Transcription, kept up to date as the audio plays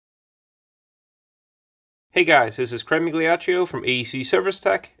Hey guys, this is Craig Migliaccio from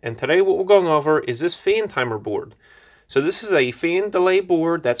acservicetech, and today what we're going over is this fan timer board. So this is a fan delay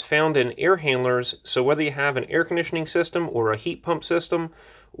board that's found in air handlers, so whether you have an air conditioning system or a heat pump system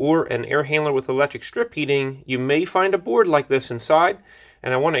or an air handler with electric strip heating, you may find a board like this inside,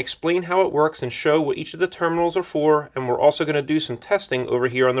 and I want to explain how it works and show what each of the terminals are for, and we're also going to do some testing over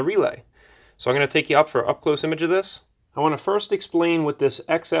here on the relay. So I'm going to take you up for an up-close image of this. I want to first explain what this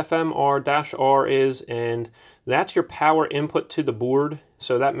XFMR-R is, and that's your power input to the board.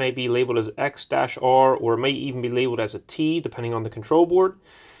 So that may be labeled as X-R, or it may even be labeled as a T, depending on the control board.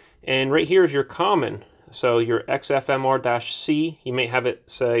 And right here is your common. So your XFMR-C, you may have it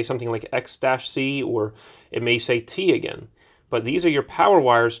say something like X-C, or it may say T again. But these are your power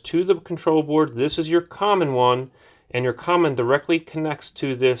wires to the control board. This is your common one, and your common directly connects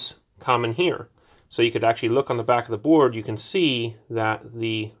to this common here. So you could actually look on the back of the board, you can see that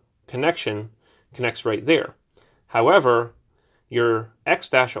the connection connects right there. However, your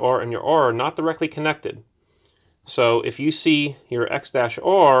X-R and your R are not directly connected. So if you see your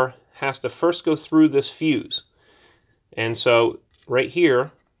X-R has to first go through this fuse. And so right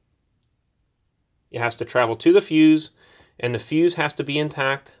here, it has to travel to the fuse, and the fuse has to be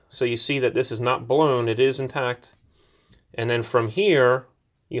intact. So you see that this is not blown, it is intact. And then from here,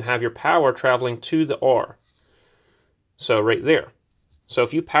 you have your power traveling to the R. So right there. So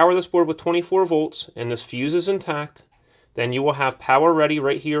if you power this board with 24 volts and this fuse is intact, then you will have power ready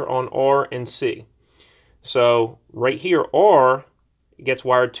right here on R and C. So right here, R gets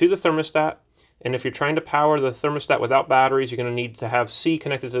wired to the thermostat, and if you're trying to power the thermostat without batteries, you're going to need to have C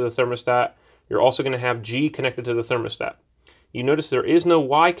connected to the thermostat. You're also going to have G connected to the thermostat. You notice there is no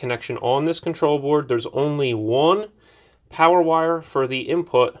Y connection on this control board. There's only one power wire for the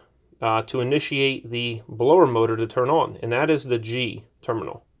input to initiate the blower motor to turn on, and that is the G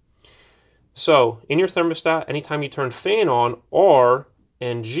terminal. So in your thermostat, anytime you turn fan on, R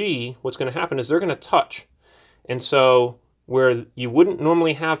and G, what's going to happen is they're going to touch. And so where you wouldn't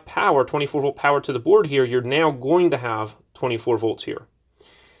normally have power, 24 volt power to the board here, you're now going to have 24 volts here.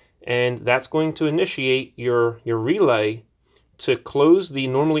 And that's going to initiate your relay to close the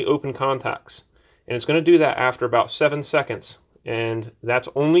normally open contacts. And it's going to do that after about 7 seconds. And that's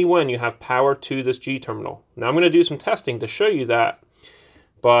only when you have power to this G terminal. Now I'm going to do some testing to show you that.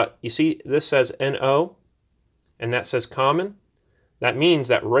 But you see this says NO and that says common. That means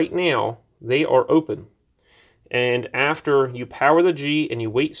that right now they are open. And after you power the G and you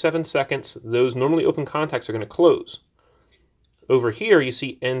wait 7 seconds, those normally open contacts are going to close. Over here you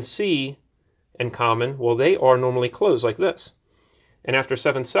see NC and common. Well, they are normally closed like this. And after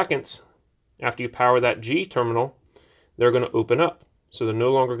 7 seconds, after you power that G terminal, they're going to open up. So they're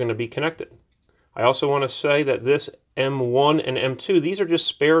no longer going to be connected. I also want to say that this M1 and M2, these are just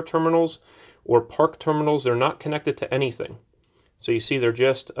spare terminals or park terminals. They're not connected to anything. So you see they're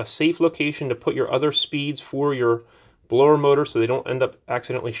just a safe location to put your other speeds for your blower motor so they don't end up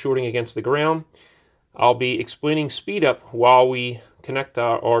accidentally shorting against the ground. I'll be explaining speed up while we connect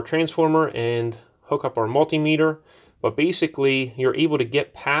our transformer and hook up our multimeter. But basically, you're able to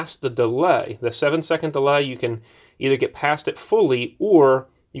get past the delay. The 7-second delay, you can either get past it fully or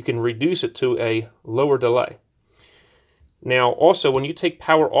you can reduce it to a lower delay. Now, also, when you take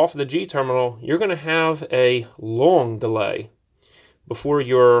power off of the G terminal, you're going to have a long delay before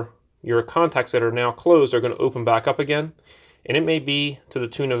your contacts that are now closed are going to open back up again. And it may be to the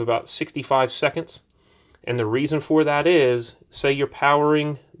tune of about 65 seconds. And the reason for that is, say you're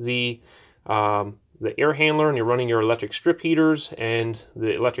powering the air handler and you're running your electric strip heaters and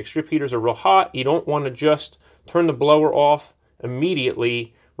the electric strip heaters are real hot, you don't want to just turn the blower off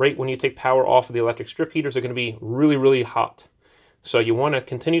immediately right when you take power off of the electric strip heaters. They're going to be really, really hot. So you want to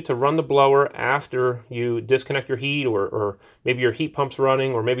continue to run the blower after you disconnect your heat, or maybe your heat pump's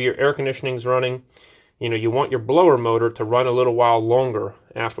running, or maybe your air conditioning's running. You know, you want your blower motor to run a little while longer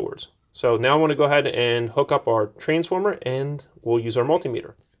afterwards. So now I want to go ahead and hook up our transformer and we'll use our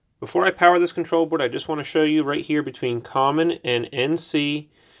multimeter. Before I power this control board, I just want to show you right here between common and NC,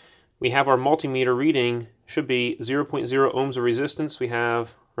 we have our multimeter reading should be 0.0 ohms of resistance. We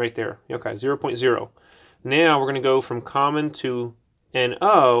have right there, okay, 0.0. Now we're going to go from common to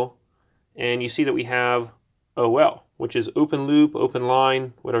NO, and you see that we have OL, which is open loop, open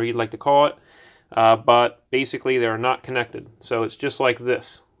line, whatever you'd like to call it. But basically they're not connected. So it's just like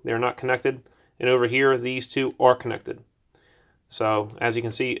this. They're not connected. And over here, these two are connected. So as you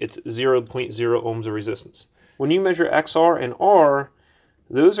can see, it's 0.0 ohms of resistance. When you measure XR and R,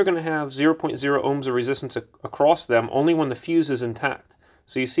 those are going to have 0.0 ohms of resistance across them only when the fuse is intact.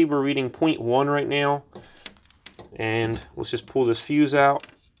 So you see we're reading 0.1 right now. And let's just pull this fuse out.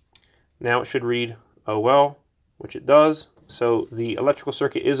 Now it should read oh well, which it does. So the electrical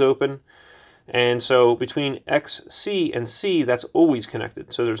circuit is open. And so between X, C, and C, that's always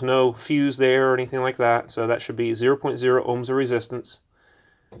connected. So there's no fuse there or anything like that. So that should be 0.0 ohms of resistance.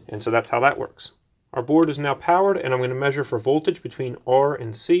 And so that's how that works. Our board is now powered, and I'm going to measure for voltage between R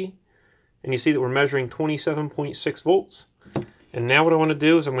and C. And you see that we're measuring 27.6 volts. And now what I want to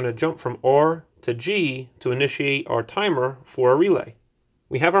do is I'm going to jump from R to G to initiate our timer for a relay.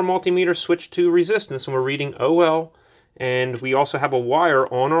 We have our multimeter switched to resistance, and we're reading OL. And we also have a wire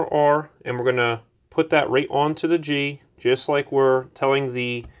on our R, and we're going to put that right onto the G, just like we're telling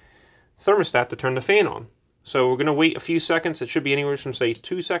the thermostat to turn the fan on. So we're going to wait a few seconds. It should be anywhere from, say,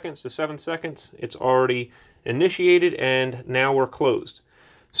 2 seconds to 7 seconds. It's already initiated, and now we're closed.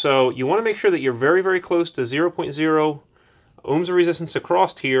 So you want to make sure that you're very, very close to 0.0 ohms of resistance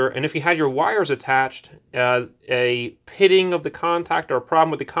across here. And if you had your wires attached, a pitting of the contact or a problem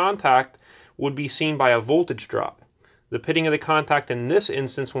with the contact would be seen by a voltage drop. The pitting of the contact in this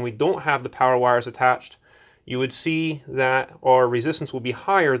instance, when we don't have the power wires attached, you would see that our resistance will be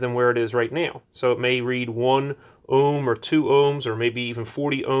higher than where it is right now. So it may read 1 ohm or 2 ohms or maybe even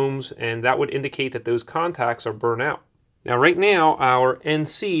 40 ohms, and that would indicate that those contacts are burnt out. Now right now our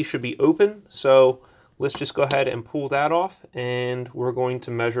NC should be open, so let's just go ahead and pull that off, and we're going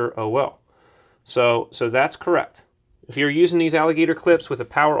to measure OL. So that's correct. If you're using these alligator clips with the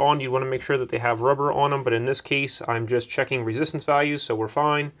power on, you want to make sure that they have rubber on them, but in this case I'm just checking resistance values, so we're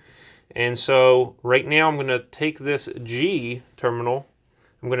fine. And so right now I'm going to take this G terminal,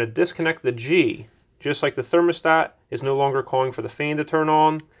 I'm going to disconnect the G, just like the thermostat is no longer calling for the fan to turn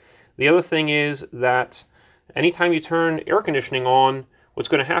on. The other thing is that anytime you turn air conditioning on, what's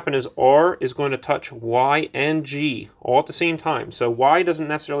going to happen is R is going to touch Y and G all at the same time. So Y doesn't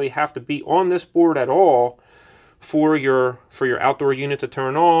necessarily have to be on this board at all for your outdoor unit to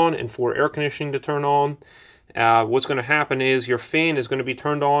turn on and for air conditioning to turn on. What's going to happen is your fan is going to be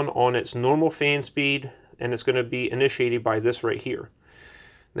turned on its normal fan speed, and it's going to be initiated by this right here.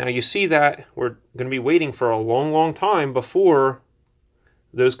 Now you see that we're going to be waiting for a long, long time before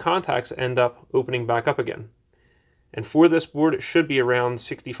those contacts end up opening back up again. And for this board, it should be around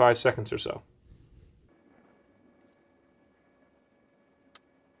 65 seconds or so.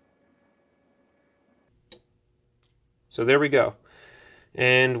 So there we go.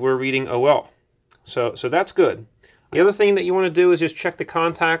 And we're reading OL. So that's good. The other thing that you want to do is just check the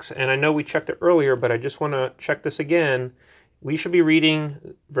contacts, and I know we checked it earlier, but I just want to check this again. We should be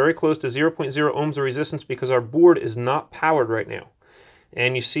reading very close to 0.0 ohms of resistance because our board is not powered right now.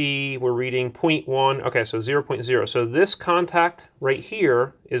 And you see we're reading 0.1, okay, so 0.0. So this contact right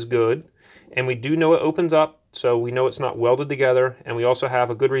here is good, and we do know it opens up, so we know it's not welded together, and we also have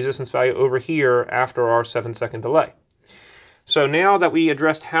a good resistance value over here after our 7-second delay. So now that we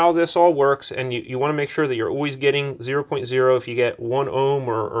addressed how this all works, and you want to make sure that you're always getting 0.0, if you get 1 ohm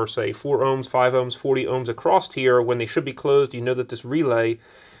or say 4 ohms, 5 ohms, 40 ohms across here when they should be closed, you know that this relay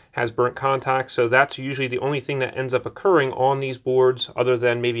has burnt contacts. So that's usually the only thing that ends up occurring on these boards, other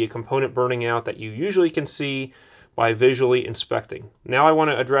than maybe a component burning out that you usually can see by visually inspecting. Now I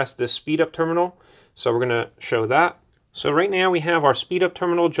want to address this speed up terminal, so we're going to show that. So right now we have our speed up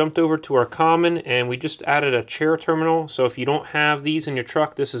terminal jumped over to our common, and we just added a chair terminal. So if you don't have these in your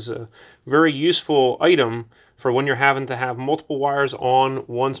truck, this is a very useful item for when you're having to have multiple wires on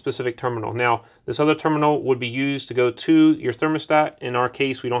one specific terminal. Now this other terminal would be used to go to your thermostat. In our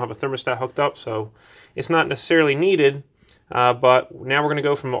case, we don't have a thermostat hooked up, so it's not necessarily needed, but now we're going to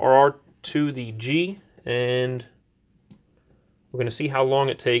go from the R to the G, and we're going to see how long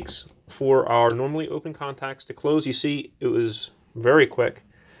it takes for our normally open contacts to close. You see it was very quick,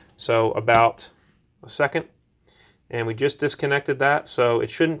 so about a second, and we just disconnected that, so it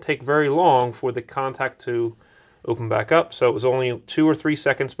shouldn't take very long for the contact to open back up. So it was only 2 or 3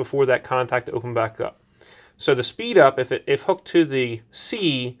 seconds before that contact opened back up. So the speed up, if hooked to the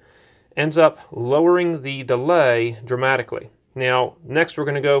C, ends up lowering the delay dramatically. Now next we're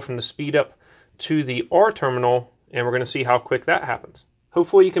going to go from the speed up to the R terminal, and we're going to see how quick that happens.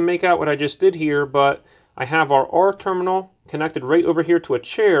 Hopefully you can make out what I just did here, but I have our R terminal connected right over here to a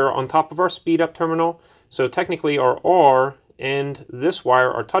chair on top of our speed up terminal. So technically our R and this wire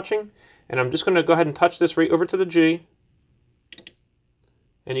are touching, and I'm just going to go ahead and touch this right over to the G.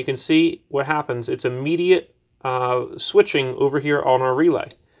 And you can see what happens. It's immediate switching over here on our relay.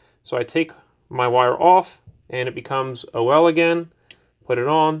 So I take my wire off and it becomes OL again, put it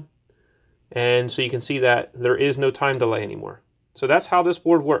on, and so you can see that there is no time delay anymore. So that's how this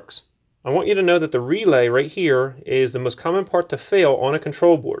board works. I want you to know that the relay right here is the most common part to fail on a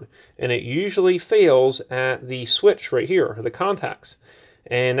control board, and it usually fails at the switch right here, the contacts.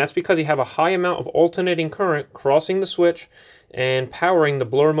 And that's because you have a high amount of alternating current crossing the switch and powering the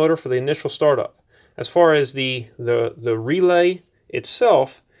blower motor for the initial startup. As far as the relay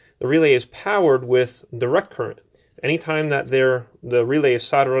itself, the relay is powered with direct current anytime that the relay is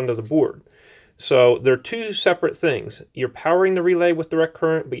soldered under the board. So they're two separate things. You're powering the relay with direct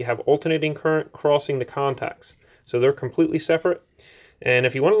current, but you have alternating current crossing the contacts. So they're completely separate. And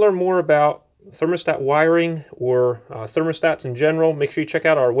if you want to learn more about thermostat wiring or thermostats in general, make sure you check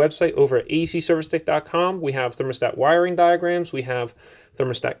out our website over at acservicetech.com. We have thermostat wiring diagrams, we have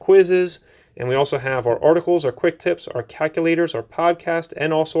thermostat quizzes, and we also have our articles, our quick tips, our calculators, our podcast,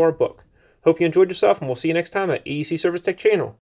 and also our book. Hope you enjoyed yourself, and we'll see you next time at AEC Service Tech channel.